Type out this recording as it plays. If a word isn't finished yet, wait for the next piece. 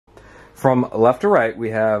from left to right,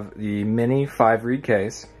 we have the mini 5-reed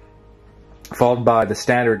case, followed by the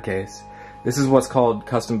standard case. This is what's called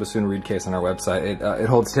custom Bassoon Reed Case on our website. It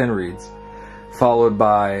holds 10 reeds, followed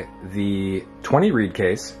by the 20-reed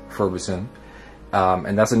case for bassoon,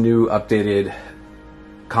 and that's a new updated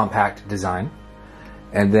compact design.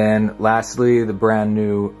 And then lastly, the brand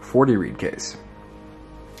new 40-reed case.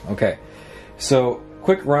 Okay, so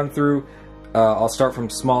quick run through. I'll start from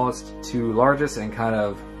smallest to largest and kind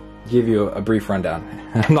of give you a brief rundown.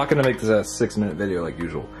 I'm not going to make this a 6-minute video like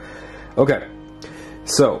usual. Okay,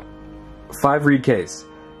 so 5-reed case.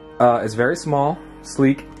 It's very small,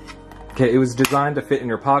 sleek. Okay, it was designed to fit in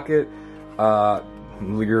your pocket, either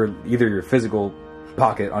your physical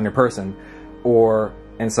pocket on your person, or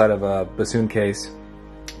inside of a bassoon case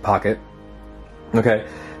pocket. Okay,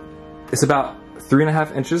 it's about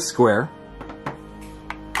 3.5 inches square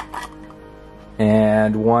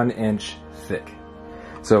and 1 inch thick.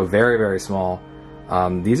 So very, very small.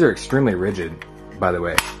 These are extremely rigid, by the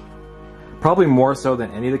way. Probably more so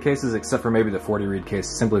than any of the cases, except for maybe the 40-reed case,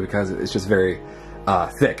 simply because it's just very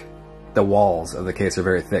thick. The walls of the case are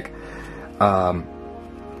very thick.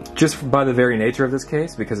 Just by the very nature of this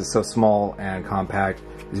case, because it's so small and compact,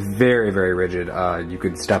 it's very, very rigid. You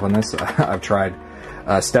could step on this. I've tried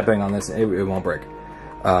stepping on this. It won't break.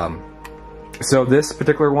 So this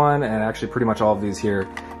particular one, and actually pretty much all of these here,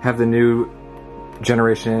 have the new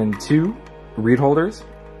Generation 2 reed holders.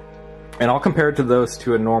 And I'll compare it to those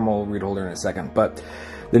to a normal reed holder in a second. But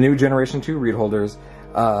the new Generation 2 reed holders,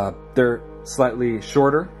 they're slightly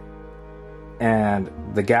shorter, and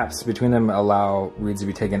the gaps between them allow reeds to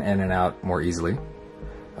be taken in and out more easily.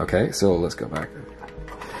 Okay, so let's go back.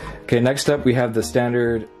 Okay, next up we have the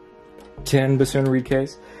standard tin bassoon reed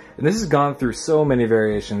case. And this has gone through so many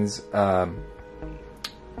variations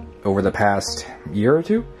over the past year or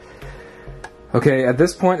two. Okay, at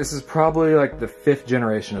this point, this is probably like the 5th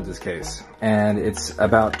generation of this case, and it's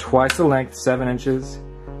about twice the length, 7 inches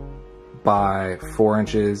by 4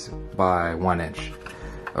 inches by 1 inch.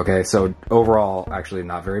 Okay, so overall, actually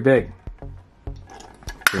not very big.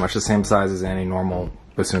 Pretty much the same size as any normal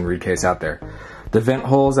bassoon reed case out there. The vent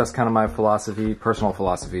holes, that's kind of my philosophy, personal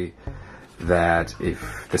philosophy, that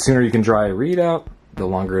if the sooner you can dry a reed out, the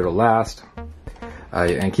longer it'll last.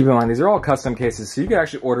 And keep in mind, these are all custom cases, so you can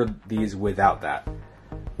actually order these without that,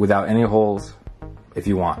 without any holes, if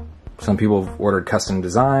you want. Some people have ordered custom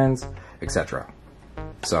designs, etc.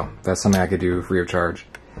 So that's something I could do free of charge.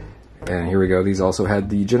 And here we go. These also had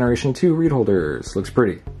the Generation 2 reed holders. Looks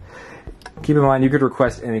pretty. Keep in mind, you could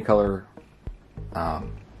request any color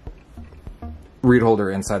reed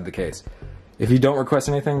holder inside the case. If you don't request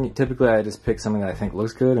anything, typically I just pick something that I think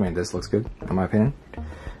looks good. I mean, this looks good, in my opinion.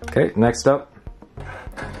 Okay, next up,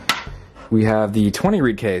 we have the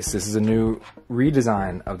 20-reed case. This is a new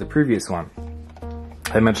redesign of the previous one.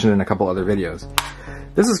 I mentioned it in a couple other videos.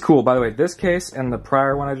 This is cool, by the way. This case and the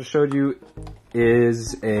prior one I just showed you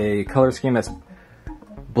is a color scheme that's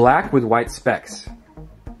black with white specks.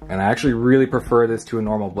 And I actually really prefer this to a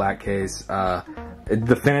normal black case.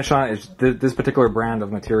 The finish on it is, this particular brand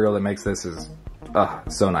of material that makes this is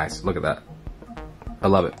so nice. Look at that. I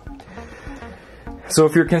love it. So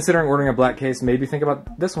if you're considering ordering a black case, maybe think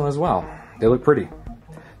about this one as well. They look pretty.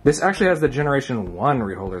 This actually has the Generation 1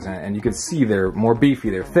 reed holders in it, and you can see they're more beefy,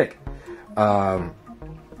 they're thick.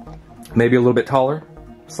 Maybe a little bit taller,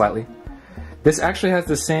 slightly. This actually has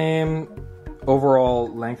the same overall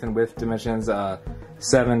length and width dimensions,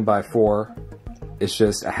 7 by 4. It's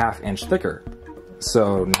just a 1/2 inch thicker.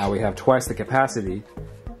 So now we have twice the capacity,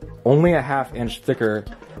 only a 1/2 inch thicker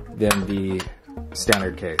than the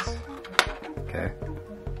standard case. Okay,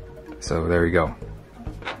 so there you go.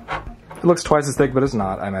 It looks twice as thick, but it's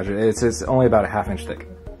not, I imagine. It's only about a 1/2 inch thick.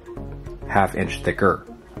 1/2 inch thicker.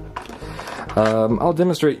 I'll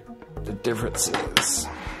demonstrate the differences.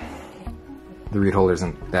 The reed holders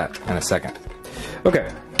in that in a second. Okay,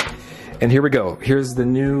 and here we go. Here's the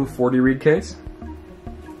new 40-reed case.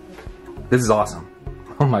 This is awesome.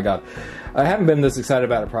 Oh my god. I haven't been this excited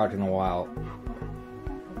about a product in a while.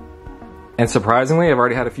 And surprisingly, I've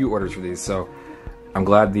already had a few orders for these, so I'm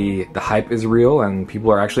glad the hype is real and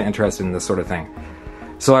people are actually interested in this sort of thing.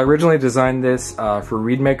 So I originally designed this for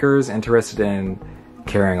reed makers interested in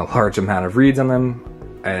carrying a large amount of reeds on them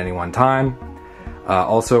at any one time.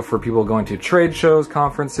 Also for people going to trade shows,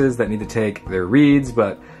 conferences that need to take their reeds,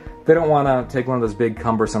 but they don't want to take one of those big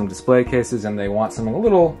cumbersome display cases and they want something a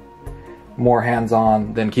little more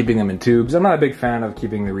hands-on than keeping them in tubes. I'm not a big fan of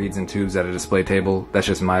keeping the reeds in tubes at a display table. That's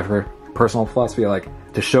just my personal philosophy. I like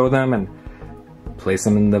to show them and place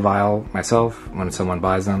them in the vial myself when someone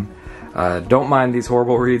buys them. Don't mind these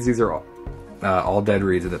horrible reeds. These are all dead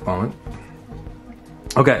reeds at the moment.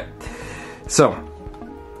 Okay, so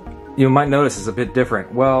you might notice it's a bit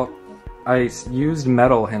different. Well, I used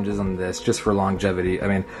metal hinges on this just for longevity. I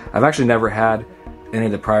mean, I've actually never had any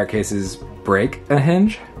of the prior cases break a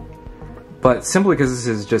hinge, but simply because this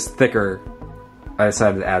is just thicker, I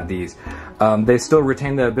decided to add these. They still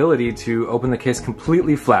retain the ability to open the case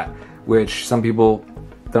completely flat, which some people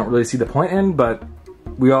don't really see the point in, but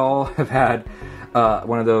we all have had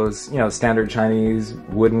one of those, you know, standard Chinese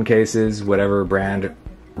wooden cases, whatever brand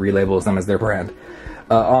relabels them as their brand,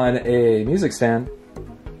 on a music stand,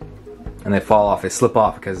 and they fall off, they slip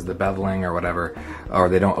off because of the beveling or whatever, or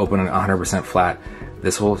they don't open 100% flat.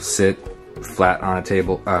 This will sit flat on a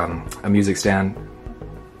table, a music stand.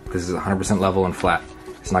 This is 100% level and flat.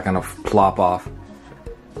 It's not gonna plop off.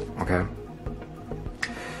 Okay.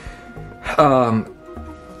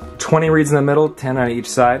 20 reeds in the middle, 10 on each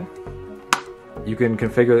side. You can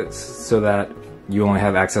configure it so that you only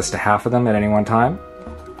have access to half of them at any one time.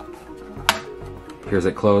 Here's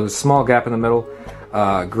it closed. Small gap in the middle.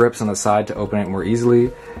 Grips on the side to open it more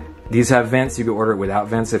easily. These have vents. You can order it without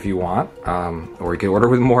vents if you want, or you can order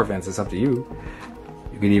with more vents. It's up to you.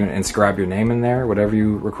 You could even inscribe your name in there, whatever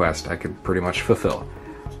you request. I could pretty much fulfill.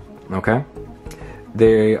 Okay.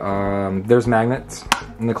 There's magnets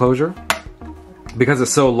in the closure. Because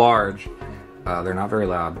it's so large, they're not very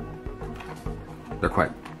loud. They're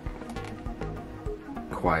quite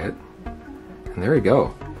quiet. And there you go.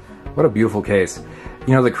 What a beautiful case.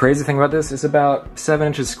 You know, the crazy thing about this is about 7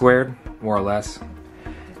 inches squared, more or less.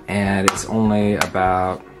 And it's only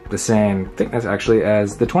about the same thickness, actually,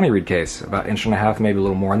 as the 20 reed case. About 1.5 inches, maybe a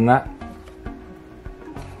little more than that.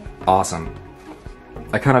 Awesome.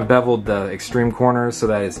 I kind of beveled the extreme corners so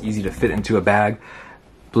that it's easy to fit into a bag.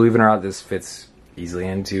 Believe it or not, this fits easily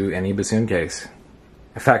into any bassoon case.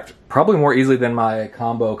 In fact, probably more easily than my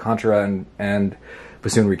combo contra and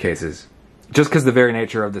bassoon reed cases. Just because the very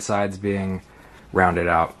nature of the sides being rounded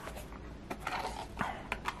out.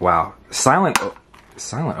 Wow. Silent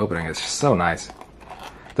opening is so nice.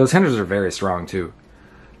 Those hinges are very strong too.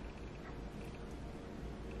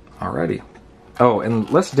 Alrighty. Oh, and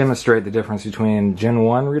let's demonstrate the difference between Gen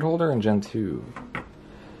 1 reed holder and Gen 2.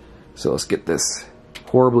 So let's get this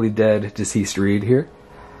horribly dead deceased reed here.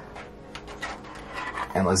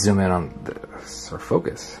 And let's zoom in on this, or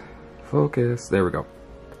focus. Focus, there we go.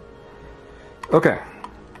 Okay.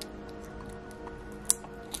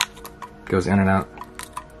 Goes in and out.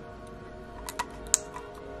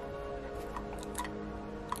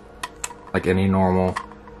 Like any normal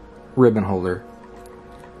ribbon holder.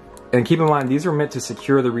 And keep in mind, these are meant to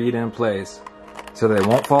secure the reed in place so that it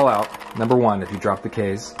won't fall out. Number one, if you drop the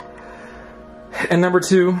case. And number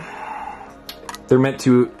two, they're meant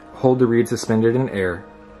to hold the reed suspended in air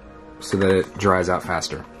so that it dries out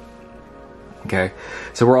faster. Okay,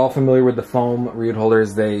 so we're all familiar with the foam reed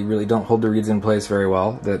holders. They really don't hold the reeds in place very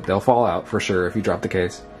well. They'll fall out for sure if you drop the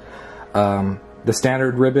case. The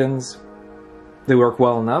standard ribbons, they work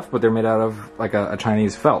well enough, but they're made out of like a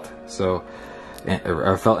Chinese felt, so,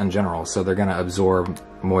 or felt in general, so they're gonna absorb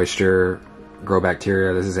moisture, grow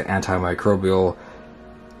bacteria. This is an antimicrobial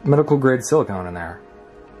medical grade silicone in there.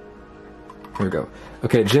 Here we go.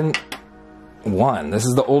 Okay, Gen 1, this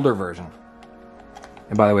is the older version.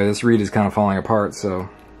 And by the way, this reed is kind of falling apart, so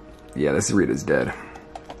yeah, this reed is dead.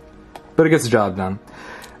 But it gets the job done.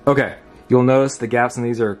 Okay, you'll notice the gaps in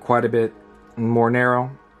these are quite a bit more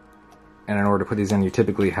narrow. And in order to put these in, you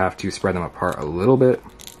typically have to spread them apart a little bit,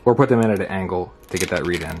 or put them in at an angle to get that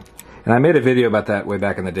reed in. And I made a video about that way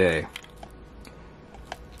back in the day.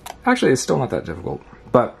 Actually, it's still not that difficult.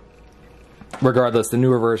 But regardless, the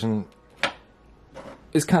newer version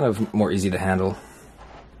is kind of more easy to handle.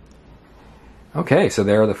 Okay, so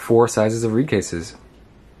there are the 4 sizes of reed cases.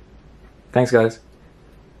 Thanks, guys.